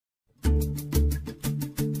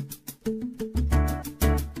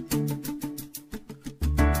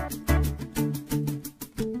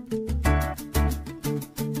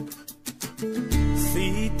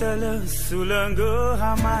සීතල සුළඟ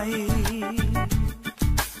හමයි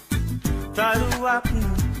තරුවක්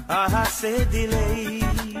අහසේ දිලෙයි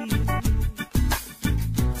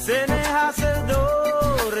සෙනෙහස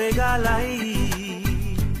දෝරේ ගලයි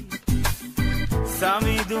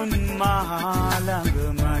සමිඳුන් මහා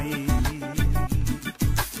ළඟමයි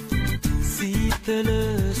සීතල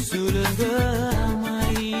සුළඟ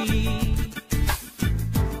හමයි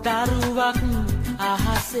තරුවක්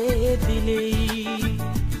අහසේ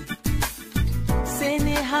දිලෙයි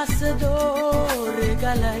සෙනෙහස දෝරේ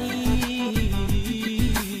ගලයි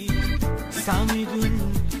සමිඳුන්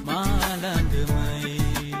මා ළඟමයි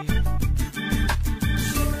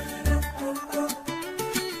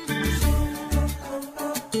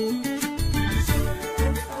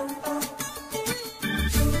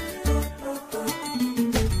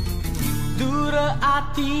දුර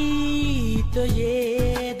අතීතයේ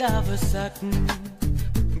දවසක්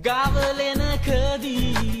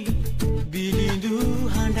ගවලෙනකදී බිලිඳු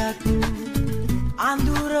හඬක්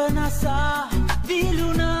අඳුර නසා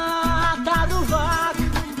දිලුනා තරුවක්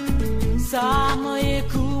සාමයේ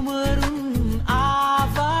කුමරුන්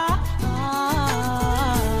ආවා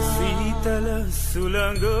සීතල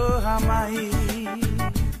සුළඟ හමයි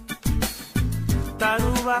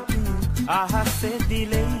තරුවක් අහසේ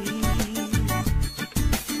දිලෙයි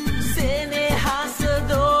සෙනෙහස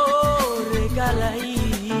දෝරේ ගලයි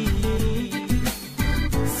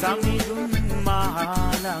සමිඳුන් මහා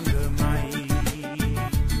ළඟමයි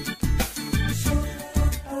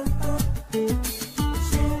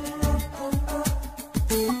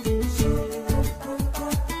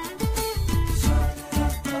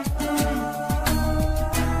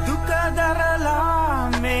දුක දරලා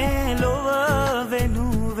මේ ලොව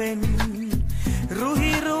වෙනුවෙන්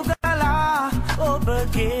රුහිරු ගලා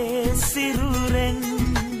ඔබගේ සිරුරෙන්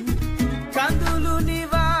කඳුළු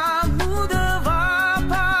නිවා මුදවා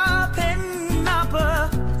පාපෙන් අප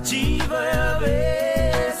ජීවය වේ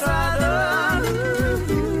සදා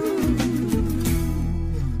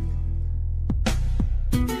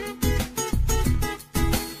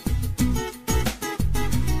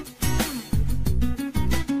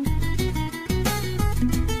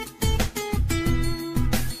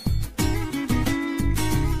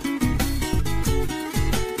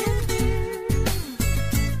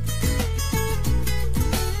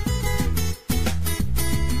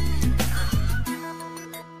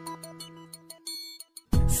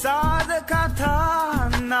සාද කතා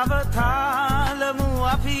නවතාලමු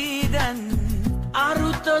අපි දැන්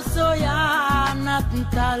අරුත සොයා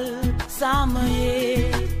නත්තල්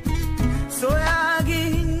සමයේ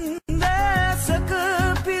සොයාගින් දැසක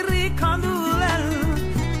පිරි කඳුලැල්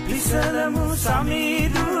පිසලමු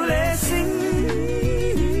සමිඳු ලෙසින්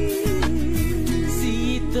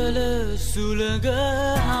සීතල සුළඟ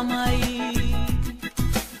හමයි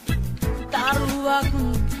තරුවක්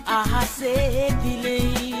අහසේ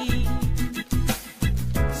දිලෙයි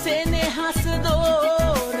සෙනෙහස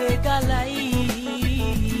දෝරේ ගලයි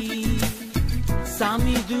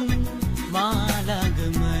සමිඳුන් මා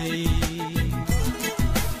ළඟමයි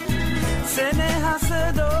සෙනෙහස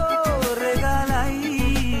දෝරේ ගලයි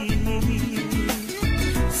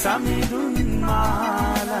සමිඳුන්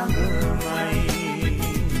මා ළඟමයි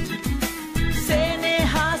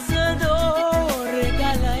සෙනෙහස දෝරේ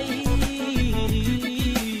ගලයි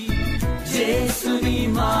ජේසුනි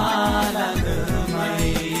මා ළඟමයි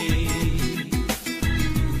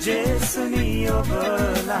ජේසුනි ඔබ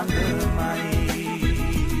ළඟමයි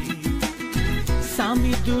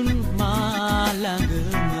සමිඳුන් මා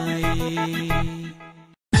ළඟමයි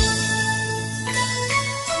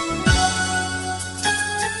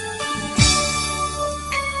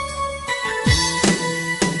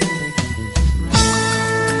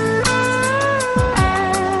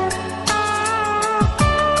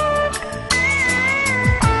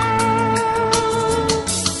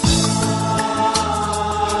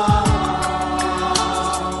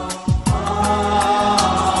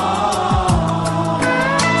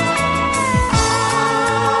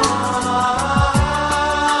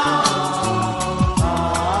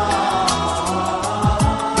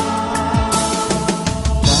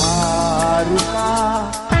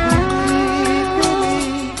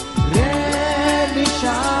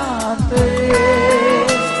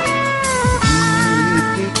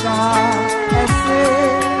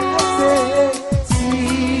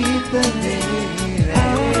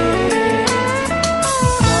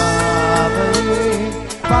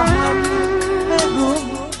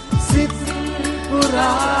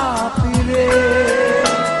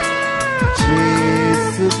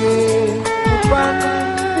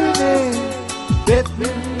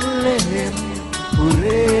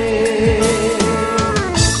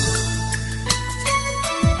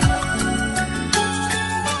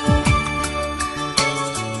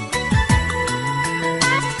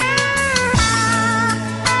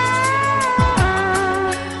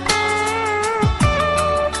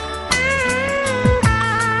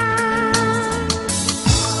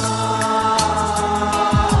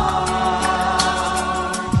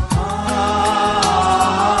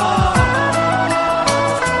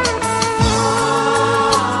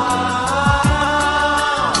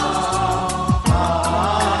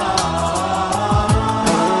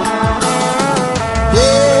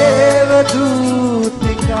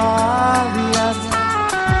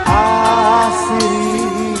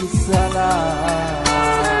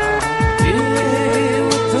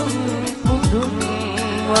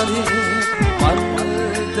හරි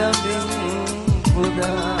මල්දමින්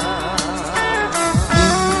පුදා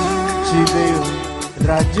චිදයු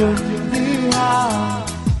රජුන් දිහා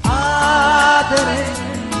ආදරෙන්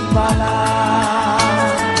බලා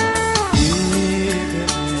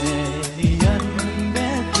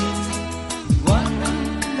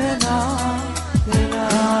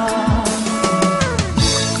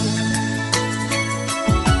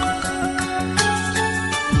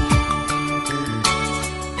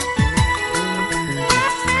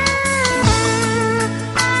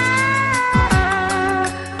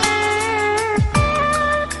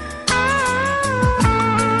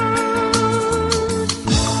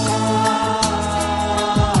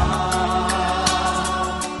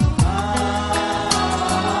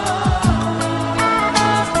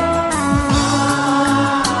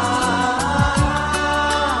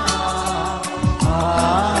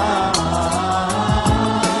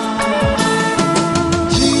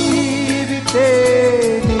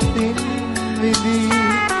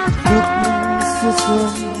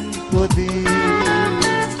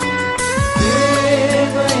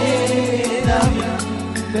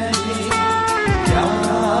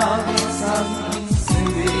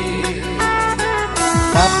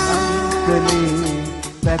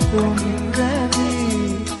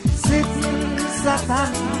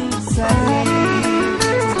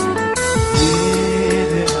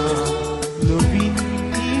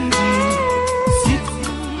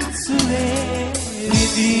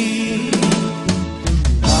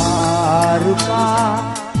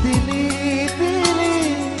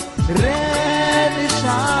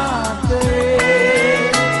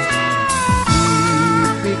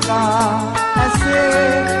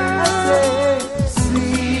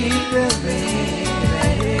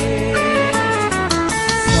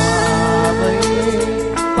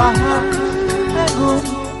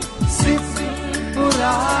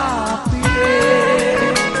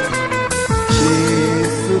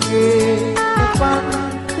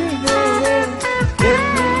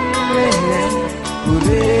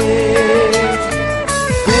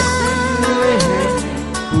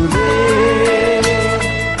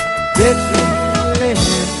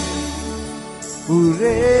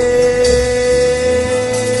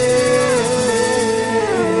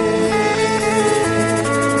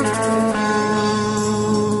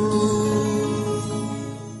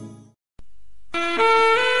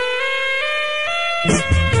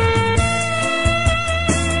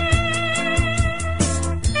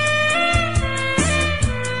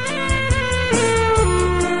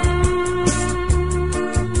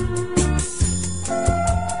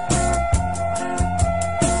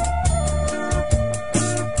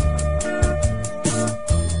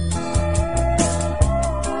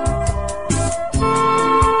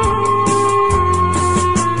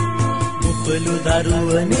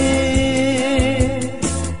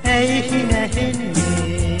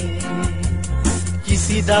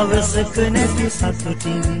දවසක නැති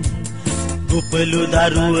සතුටින් උපලු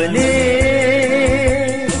දරුවනේ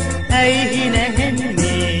ඇයි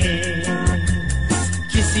නැහෙන්නේ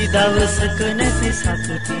කිසි දවසක නැති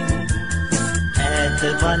සතුටින් ඈත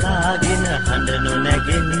බලාගෙන හඬ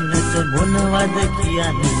නොනැගෙන්නට මොනවද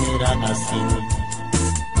කියන්නේ රහසින්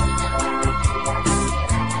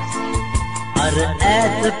අර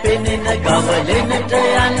ඈත පෙනෙන ගවලෙනට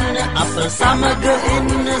යන්න අප සමග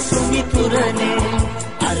එන්න සුමිතුරනේ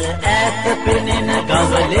අර ඈත පෙනෙන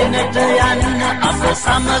ගවලෙනට යන්න අප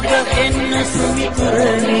සමග එන්න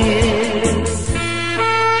සුමිතුරනේ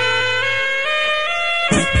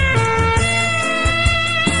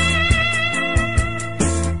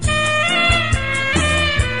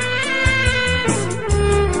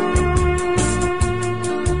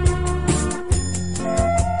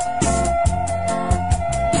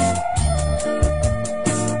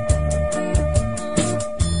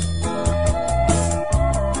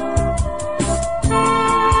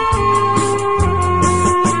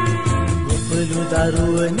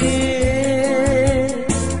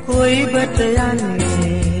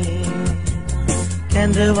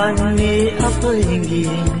කැඳවන්නේ අප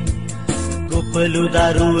හිඟින් ගොපලු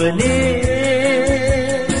දරුවනේ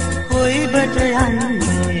කොයිබට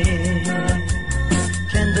යන්නේ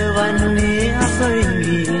කැඳවන්නේ අප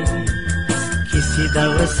හිඟින් කිසි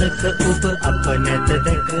දවසක ඔබ අප නැත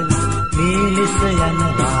දැකලා මේ ලෙස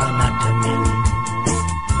යනවා නටමින්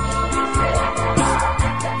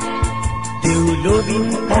දෙව්ලොවින්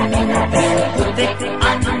පැමිණ පුතෙක්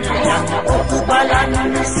අන්න යන ඔබ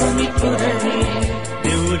බලන්න සුමිතුරනේ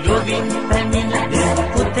දෙව්ලොවින් පැමිණ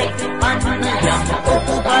පුතෙක් අන්න යන ඔබ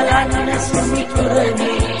බලන්න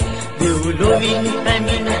සුමිතුරනේ දෙව්ලොවින්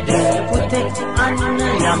පැමිණ පුතෙක් අන්න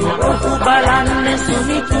යන නම් ඔහු බලන්න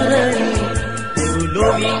සුමිතුරයි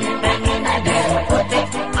දෙව්ලොවින් පැමිණ දැන් පොතේ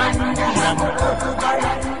අන්න නම් ඔහු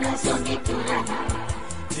බලන්න සුමිතුරයි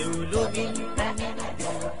දෙව්ලොවින් පැමිණ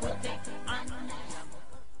දැන් පොතේ අන්න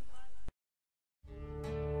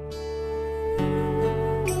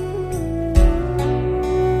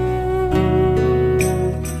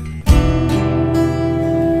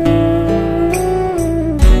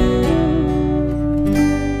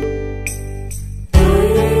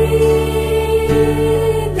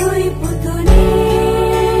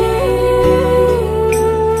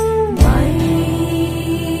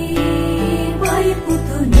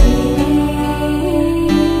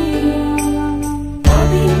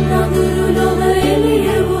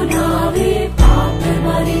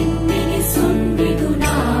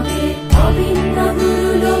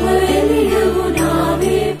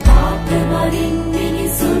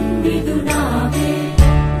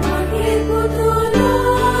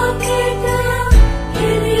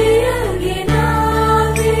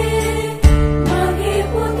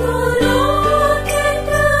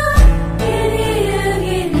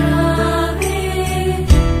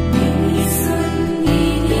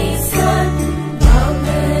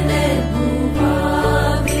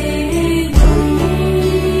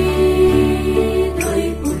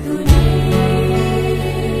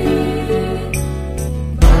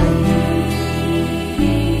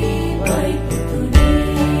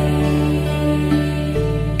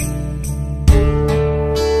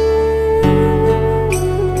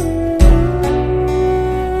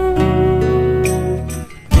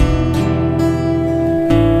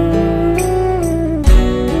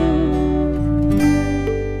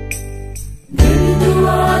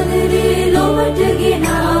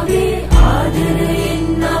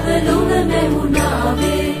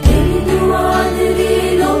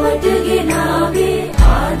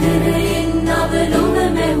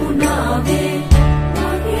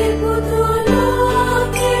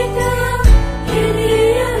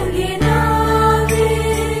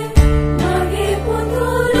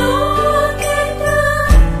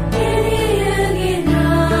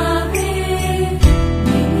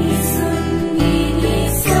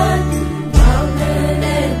Sun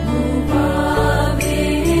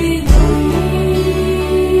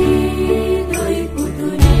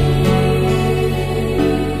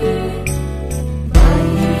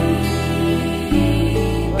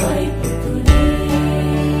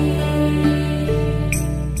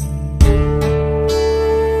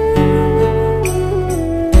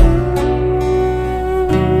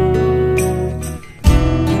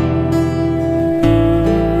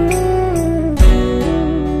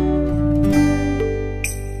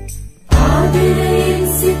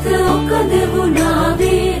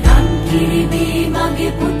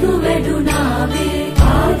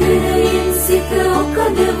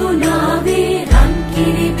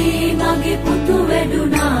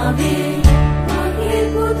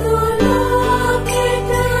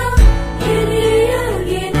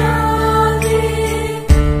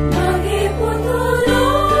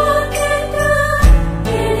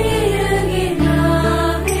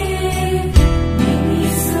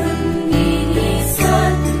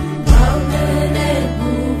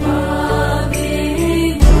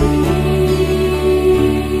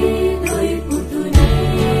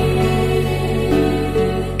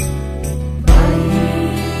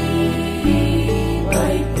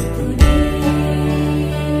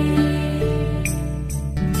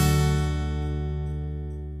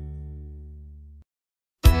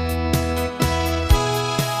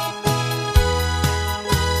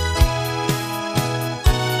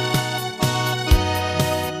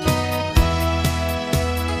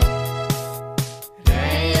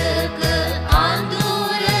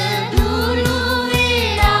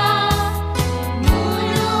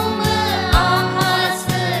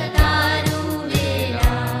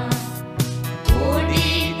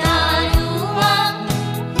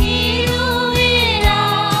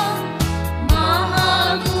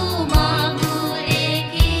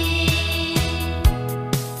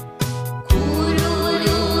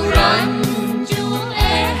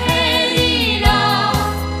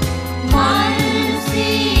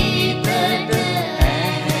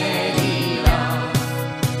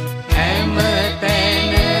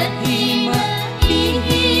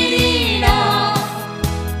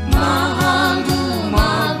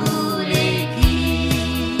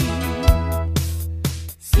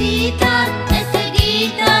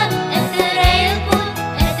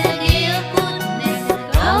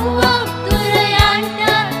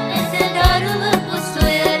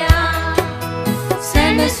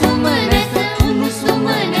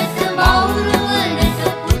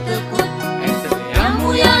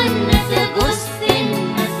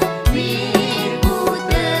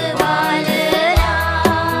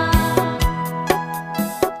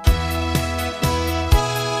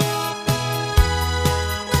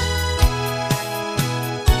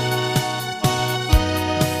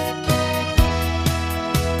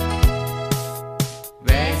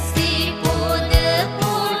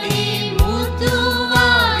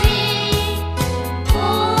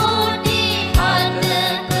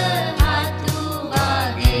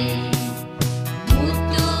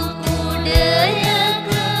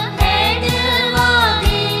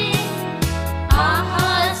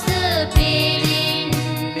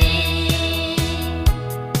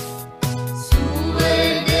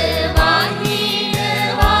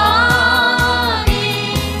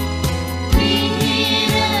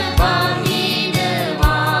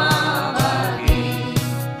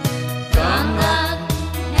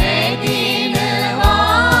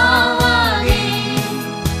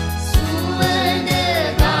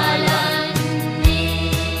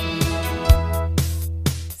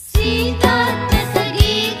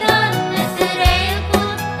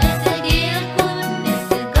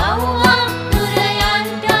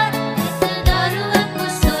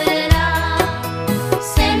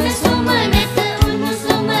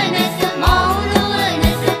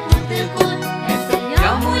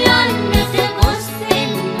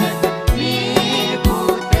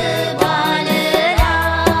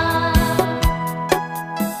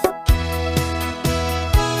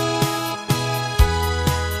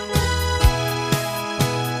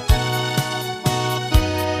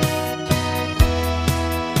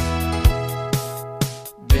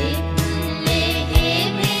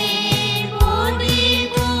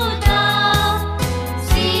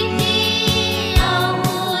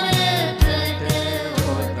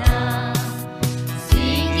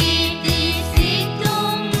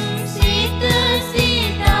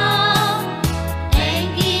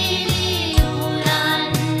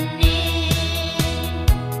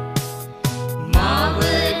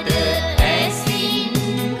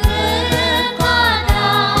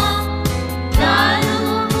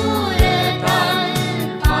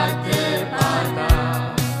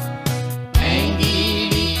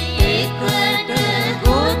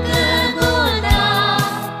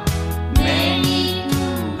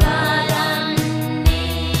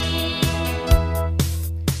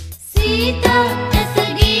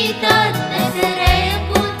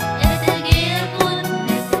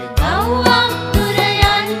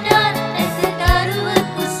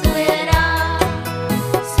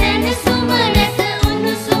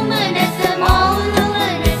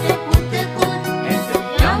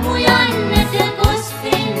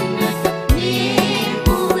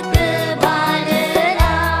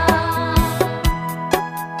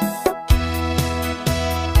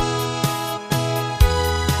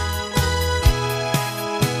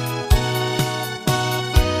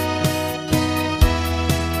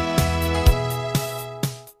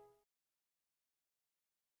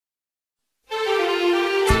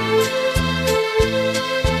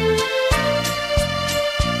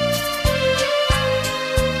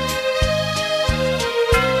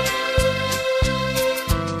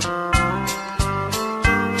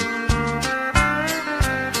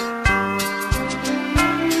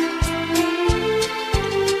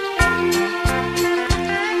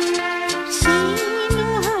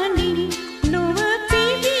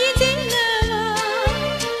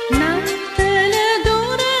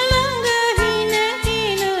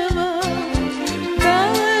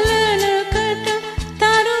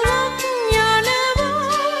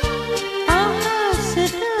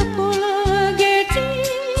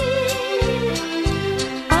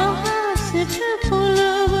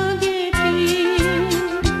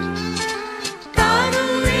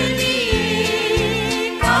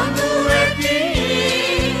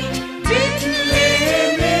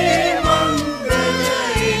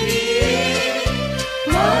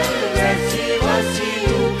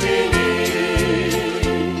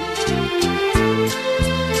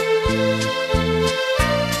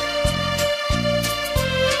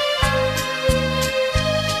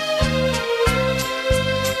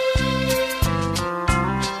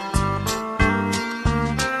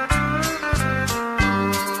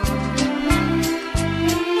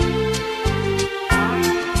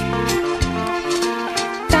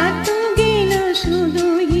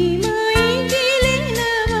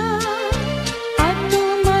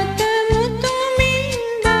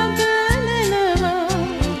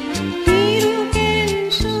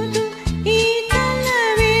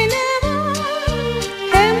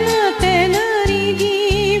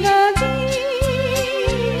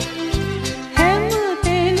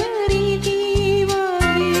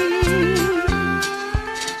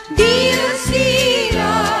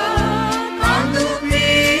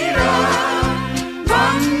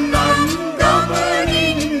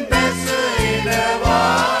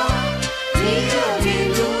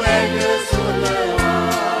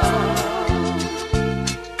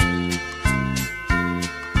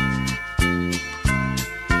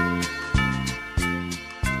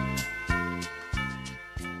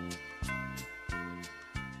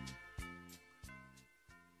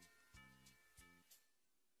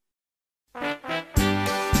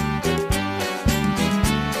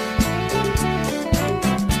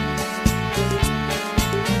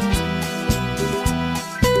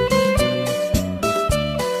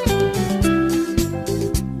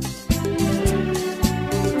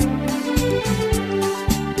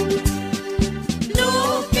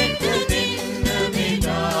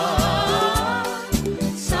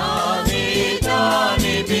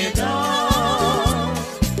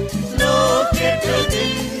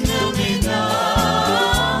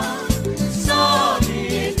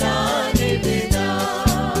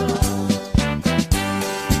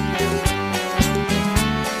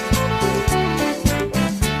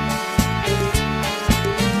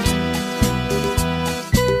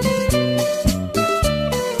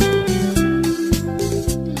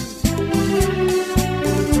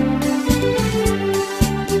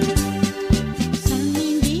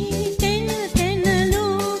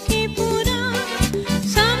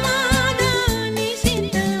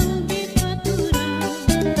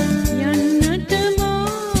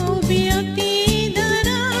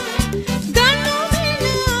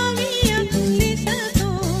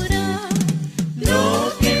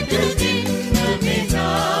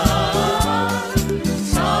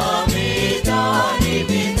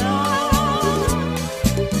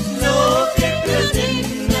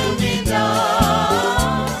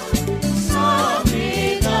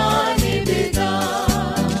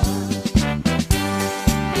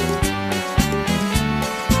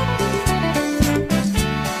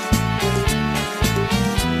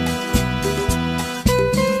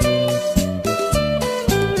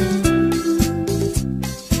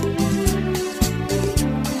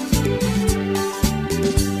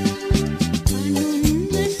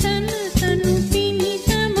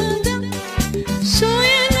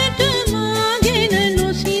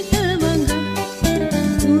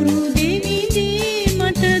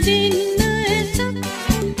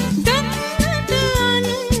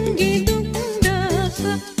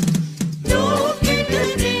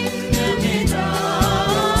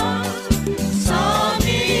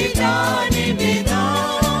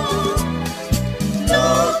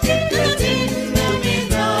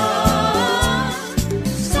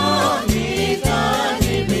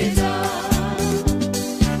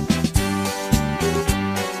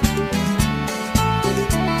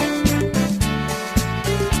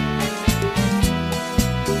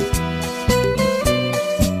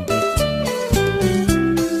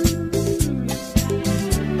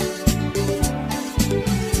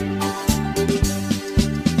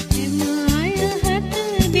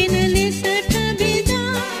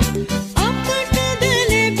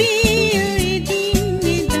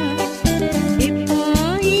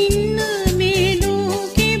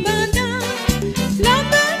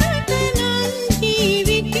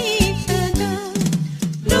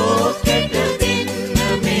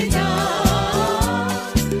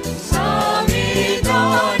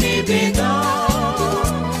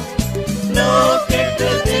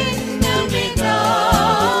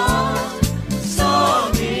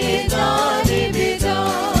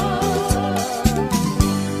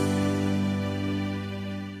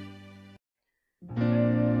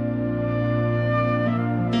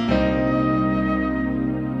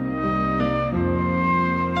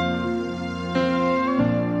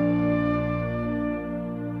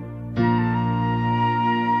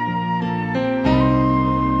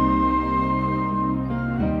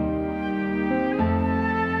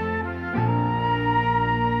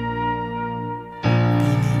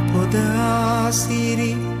පොද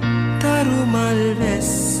ආසිරි තරුමල්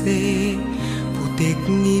වැස්සේ පුතෙක්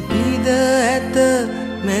නිපිද ඇත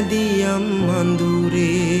මැදියම්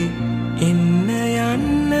අඳුරේ එන්න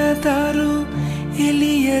යන්න තරු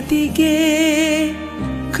එළිය දිගේ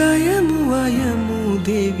ගයමු අයමු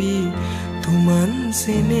දෙවි තුමන්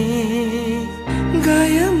සෙනේ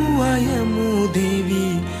ගයමු අයමු දෙවි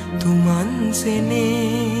තුමන්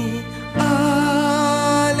සෙනේ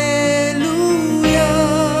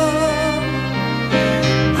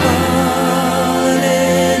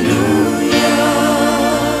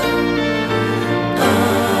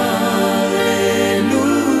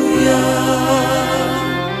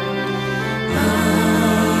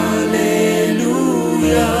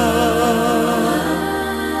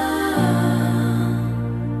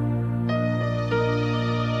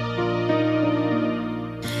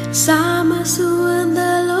Sama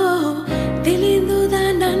suandalo tilindo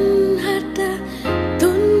danan hata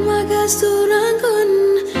tun waga surangun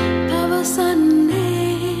pawasanne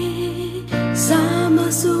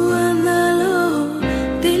Sama suandalo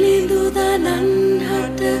tilindo danan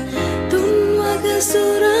hata tun waga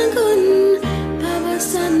surangun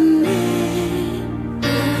pawasanne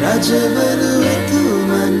Rajavaru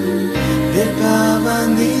etuman depa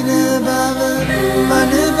vandina bava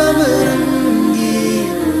manavarum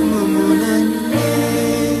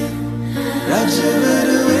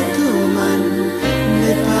Rajavaru etuman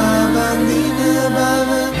depa vandina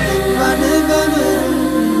bava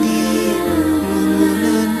vanavarangi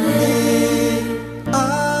munanne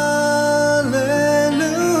Alleluia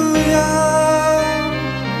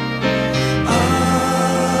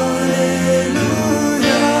Alleluia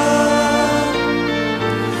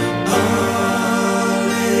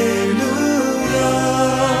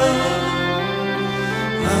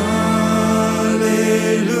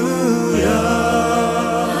Alleluia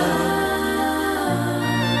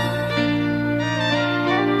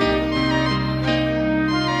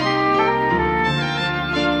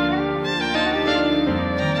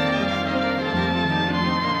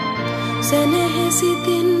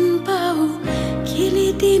Senehesitin pau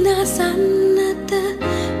kilitina sannata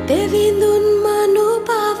devindun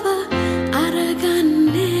manupava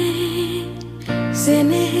araganne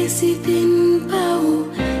Senehesitin pau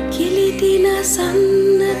kilitina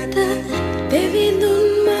sannata devindun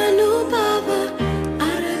manupava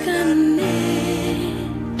araganne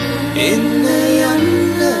Inna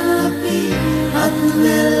yanna api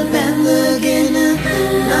atwel bendagena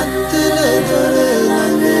nattala dora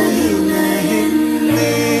langa hina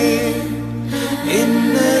henne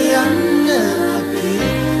Inna yanna api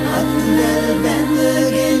atwel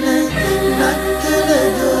bendagena nattala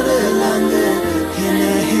dora langa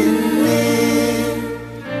hina henne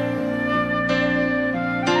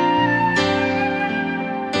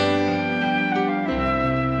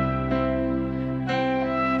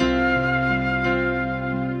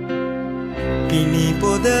Pini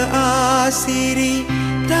poda asiri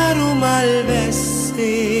tarumal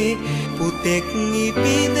වැස්සේ පුතෙක්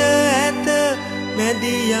නිපිද ඇත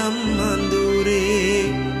මැදියම් අඳුරේ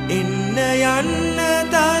එන්න යන්න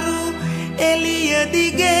තරු එළිය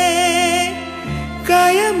දිගේ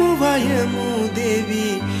ගයමු වයමු දෙවි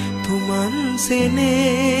තුමන්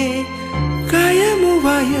සෙනේ ගයමු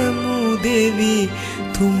වයමු දෙවි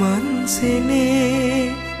තුමන්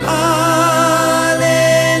සෙනේ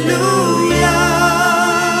Alleluia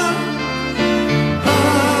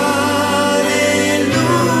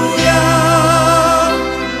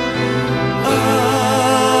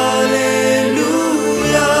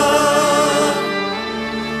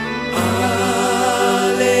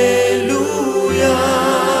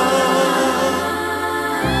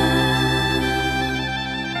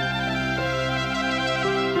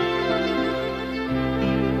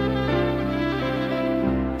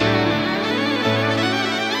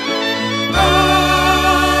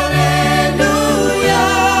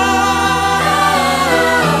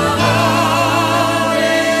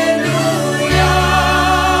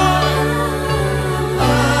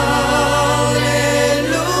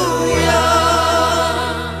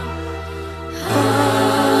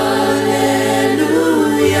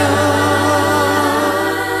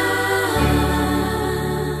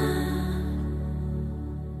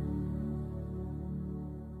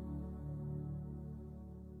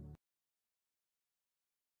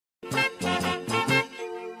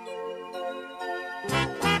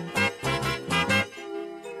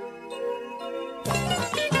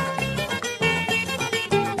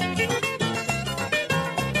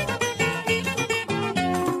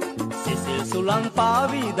සුළං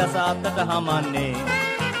පාවී දසාතට හමන්නේ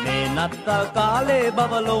මේ නත්තල් කාලේ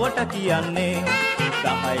බව ලොවට කියන්නේ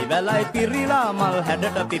ගහයි වැලයි පිරිලා මල්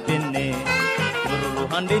හැඩට පිපෙන්නේ මුරුළු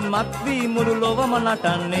හඬින් මත් වී මුළු ලොවම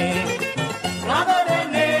නටන්නේ රඟ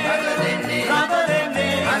දෙන්නේ රඟ දෙන්නේ රඟ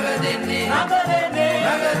දෙන්නේ රඟ දෙන්නේ රඟ දෙන්නේ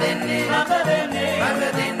රඟ දෙන්නේ රඟ දෙන්නේ රඟ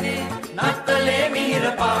දෙන්නේ නත්තලේ මිහිර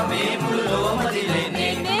පාමේ මුළු ලොවම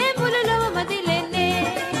දිලෙන්නේ මේ මුළු ලොවම දිලෙන්නේ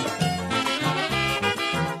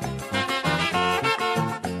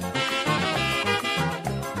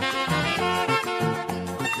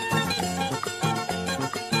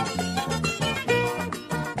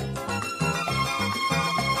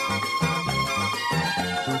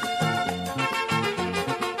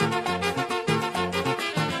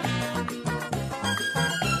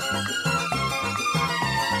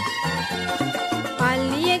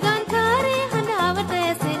පල්ලිය ගංකාරේ හඬාවට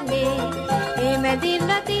ඇසෙන්නේ ඒ මැදින්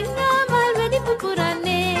රතින්නා මල් වෙඩි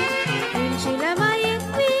පුපුරන්නේ උන්චි ළමයි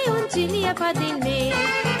එක්වී උන්චිලිය පදින්නේ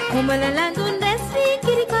කුමල ලඳුන් රැස් වී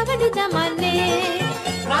කිරි කවඩි දමන්නේ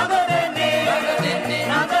රඟ දෙන්නේ රඟ දෙන්නේ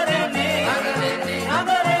රඟ දෙන්නේ රඟ දෙන්නේ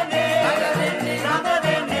රඟ දෙන්නේ රඟ දෙන්නේ රඟ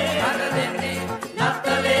දෙන්නේ රඟ දෙන්නේ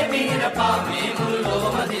නත්තලේ මිහිර පාමේ මුළු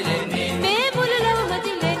ලොවම දිලෙන්නේ මේ මුළු ලොවම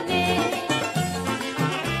දිලෙන්නේ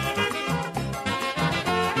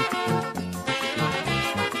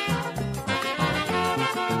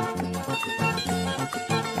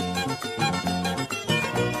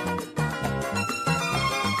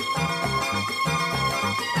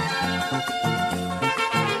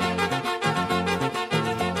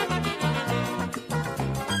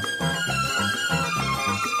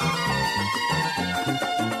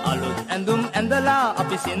අලුත් ඇඳුම් ඇඳලා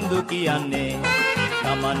අපි සින්දු කියන්නේ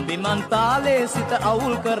ගමන් බිමන් තාලේ සිත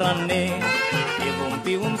අවුල් කරන්නේ පිවුම්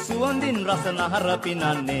පිවුම් සුවඳින් රස නහර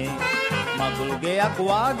පිනන්නේ මගුල් ගෙයක්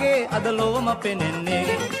වාගේ අද ලොවම පෙනෙන්නේ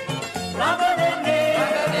රඟ දෙන්නේ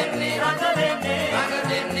රඟ දෙන්නේ රඟ දෙන්නේ රඟ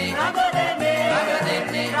දෙන්නේ රඟ දෙන්නේ රඟ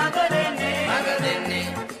දෙන්නේ රඟ දෙන්නේ රඟ දෙන්නේ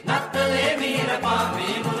නත්තලේ මිහිර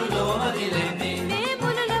පාමේ මුළු ලොවම දිලෙන්නේ මේ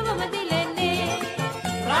මුළු ලොවම දිලෙන්නේ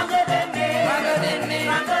රඟ දෙන්නේ රඟ දෙන්නේ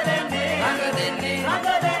රඟ දෙන්නේ රඟ දෙන්නේ රඟ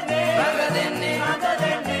දෙන්නේ රඟ දෙන්නේ රඟ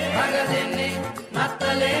දෙන්නේ රඟ දෙන්නේ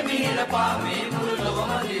නත්තලේ මිහිර පාමේ මුළු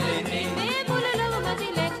ලොවම දිලෙන්නේ මේ මුළු ලොවම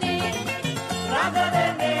දිලෙන්නේ රඟ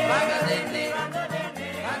දෙන්නේ රඟ දෙන්නේ රඟ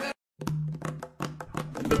දෙන්නේ රඟ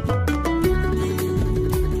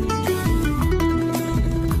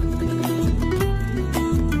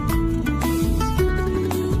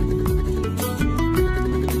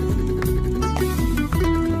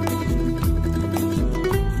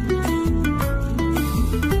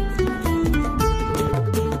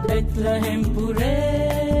Bethlehem pure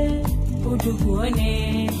uduguane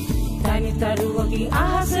tani taruwagi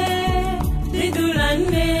ahase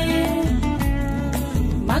didulanne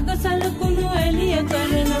magasal-kunu eliya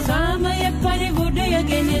karana samaya parivudaya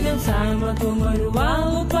genena sama kumaruwa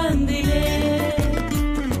upandile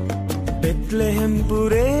Bethlehem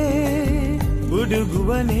pure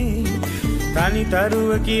uduguane tani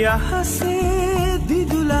taruwagi ahase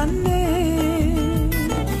didulanne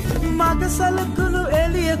මගසලකුණු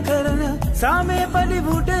එලිය කරන සාමය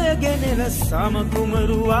පඩිබුටය ගෙනෙන සම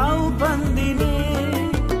කුමරුවා උපන්දිනේ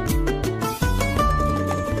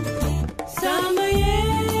samaye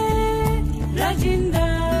rajinda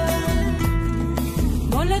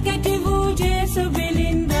molakati vuje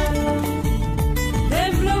subilinda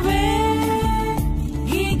devlove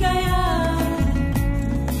gigaya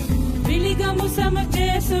biligamu samaje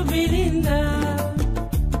subilinda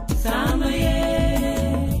samaye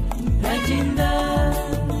rajinda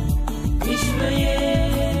vishwaye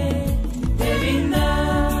devinda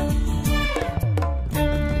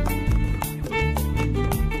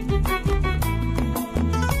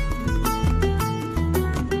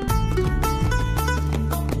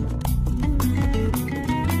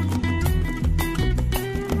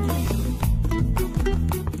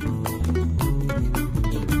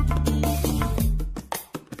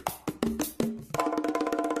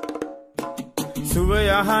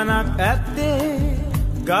සුවයහනක් ඇත්තේ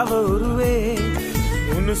ගවුරුවේ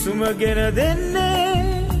උණුසුම ගෙන දෙන්නේ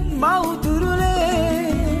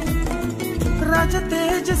මවුතුරුලේ රජ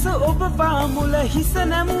තේජස ඔබ පාමුල හිස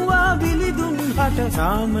නැමුවා විලිදුන් හට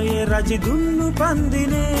සාමයේ රජ දුන්නු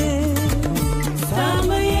පන්දිනේ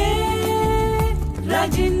samaye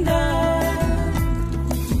rajinda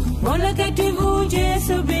molakati vuje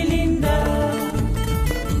subilinda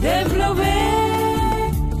devlove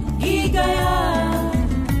gigaya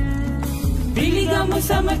biligamu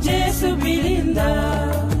samaje subilinda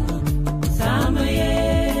samaye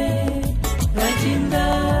rajinda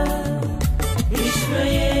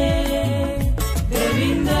vishwaye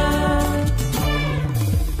devinda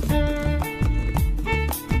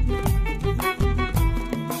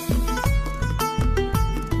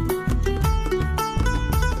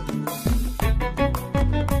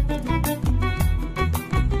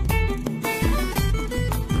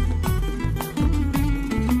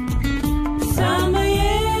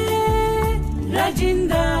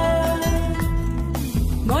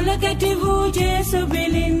කැටි වූ ජේසු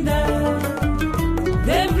බිලින්ද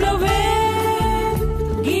දෙව්ලොවේ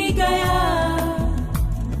ගී ගයා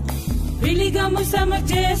පිළිගමු සම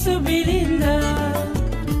ජේසු බිලින්ද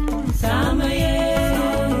සාමයේ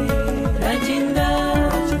රජින්ද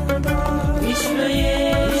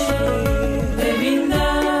විශ්වයේ දෙවින්ද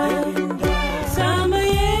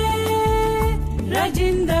සාමයේ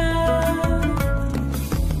රජින්ද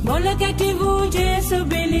මොල කැටි වූ ජේසු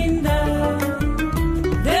බිලින්ද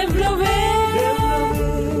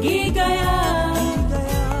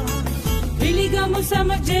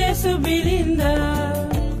සම ජේසු බිලින්ද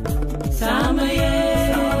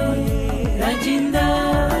සාමයේ රජින්ද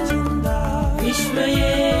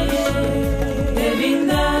විශ්වයේ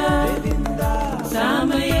දෙවින්ද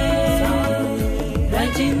සාමයේ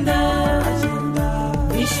රජින්ද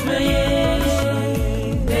විශ්වයේ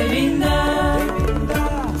දෙවින්ද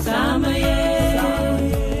සාමයේ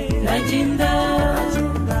රජින්ද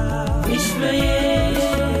විශ්වයේ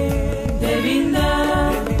දෙවින්ද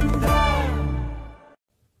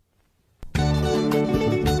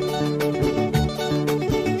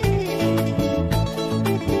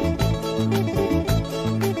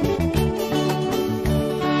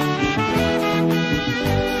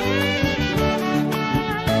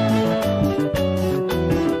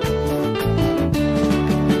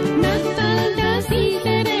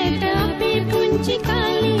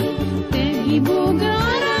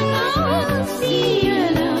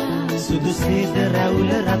සුදුසේද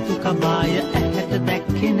රැවුල රතු කබාය ඇහැට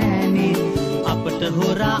දැක්කේ නෑනේ අපට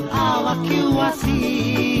හොරා ආවා කිව්වා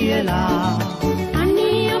සීයලා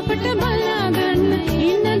අනේ අපට බලාගන්න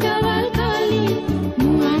ඉන්න දවල් කාලේ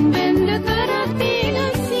මුවන් බැඳ කරත්තේ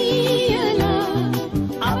ගසීයලා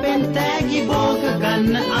අපෙන් තෑගි භෝග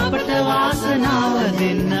ගන්න අපට වාසනාව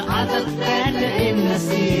දෙන්න අදත් ඇට එන්න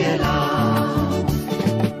සීයලා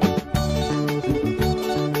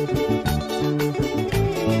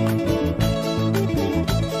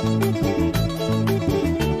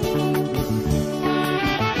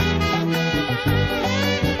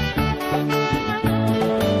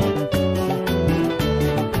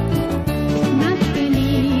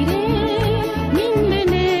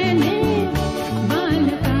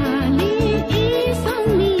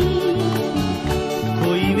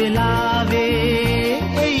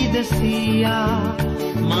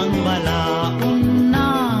මං බලා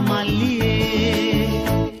උන්නා මල්ලියේ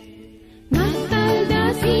නත්තල්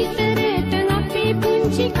දාසීතරේට අපේ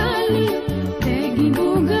පුංචි කාලේ තැගි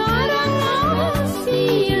භෝග අරන්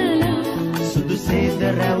ආසියලා සුදුසේද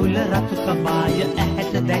රැවුල රතු කබාය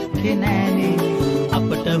ඇහැට දැක්කේ නෑනේ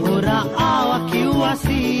අපට හොරා ආවා කිව්වා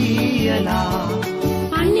සීයලා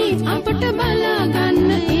අනේ අපට බලා ගන්න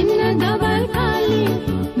එන්න දවල් කාලේ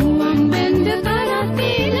මුවන් බැඳ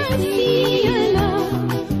කරත්තේ සීයලා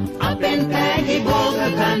අපෙන් තෑගි භෝග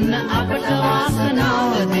ගන්න අපට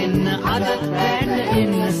වාසනාව දෙන්න අදත් ඇට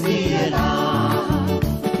එන්න සීයලා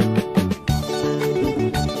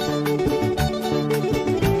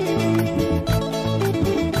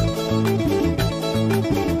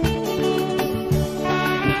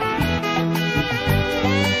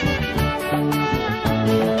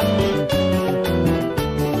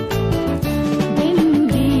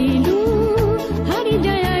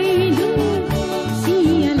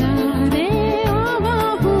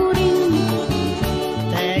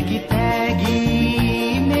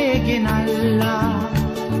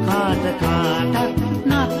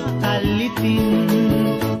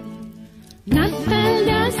නත්තල්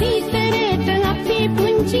දාසීතරේට අපේ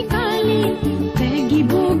පුංචි කාලේ තැගි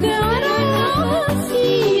භෝග අරන්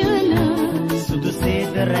ආසියලා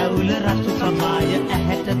සුදුසේද රැවුල රතු කබාය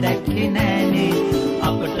ඇහැට දැක්කේ නෑනේ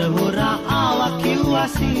අපට හොරා ආවා කිව්වා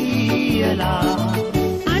සීයලා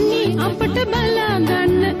අනේ අපට බලා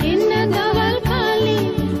ගන්න එන්න දවල් කාලේ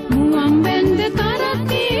මුවන් බැඳ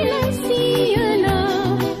කරත්තේ සීයලා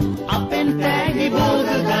අපෙන් තෑගි භෝග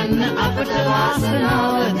ගන්න අපට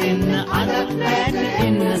වාසනාව දෙන්න අදත් ඇට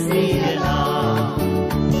එන්න සීයලා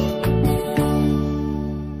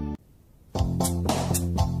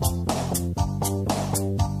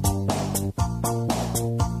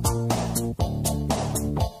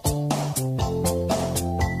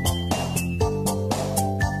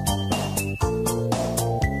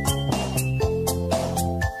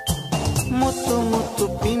මුතු මුතු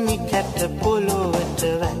පිණි කැට පොළොවට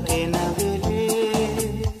වැටෙන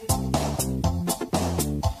වෙලේ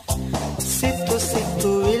සිතු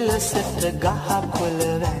සිතු විලසට ගහ කොළ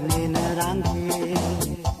වැනෙන රංගේ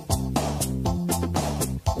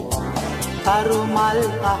තරු මල්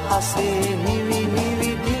අහසේ නිවි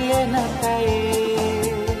නිවි දිලෙන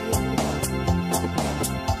පැයේ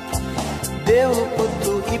දෙව්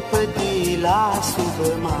පුතු ඉපදීලා සුබ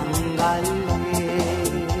මංගල්‍යයේ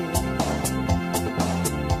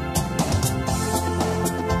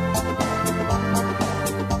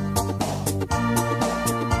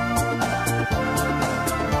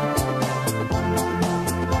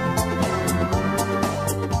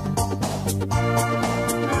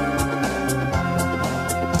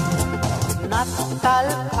නත්තල්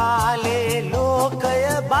කාලේ ලෝකය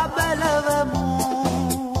බබලවමු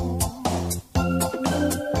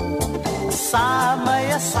සාමය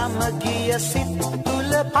සමගිය සිත්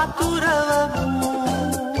තුල පතුරවමු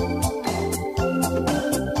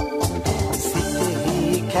සිතෙහි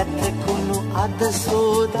කැතකුණු අද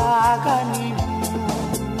සෝදාගනිමු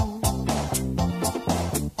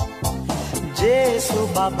ජේසු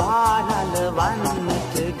බබා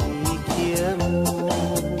නලවන්නට ගී කියමු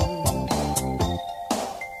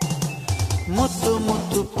මුතු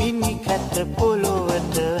මුතු පිණි කැට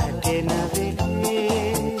පොළොවට වැටෙන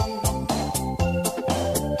වෙලේ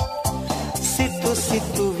සිතු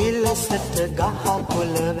සිතු විලසට ගහ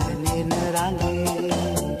කොළ වැනෙන රඟේ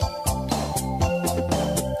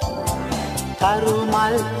තරු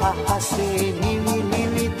මල් පහසේ නිවි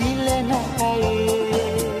නිවි දිලෙන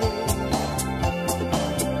හැයේ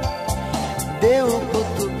දෙව්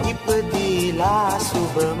පුතු ඉපදීලා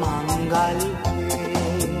සුබ මංගල්‍යයේ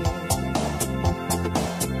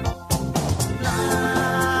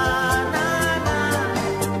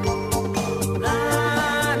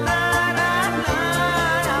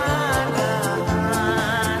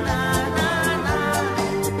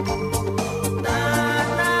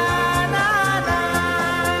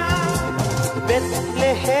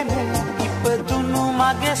බෙත්ලෙහෙම ඉපදුණු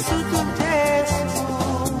මගේ සුදු ජේසු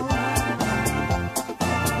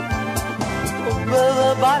ඔබව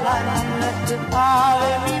බලන්නට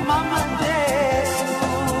ආවෙමි මම ජේසු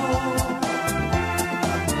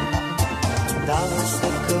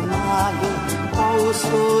දවසක මාගේ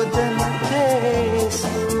පෞසෝදන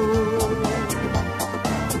ජේසු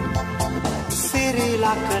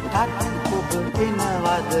සිරිලකටත් ඔබ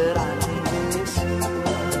එනවද රණජේසු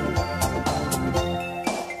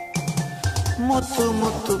මුතු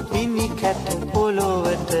මුතු පිණි කැට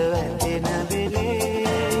පොළොවට වැටෙන වෙලේ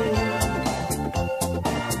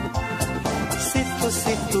සිතු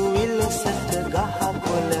සිතු විලසට ගහ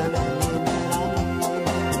කොළ වැනෙන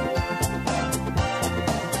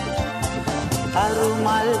තරු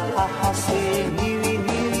මල් පහසේ නිවි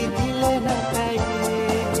නිවි දිලෙන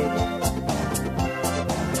පැයේ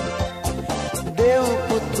දෙව්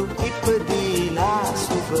පුතු ඉපදී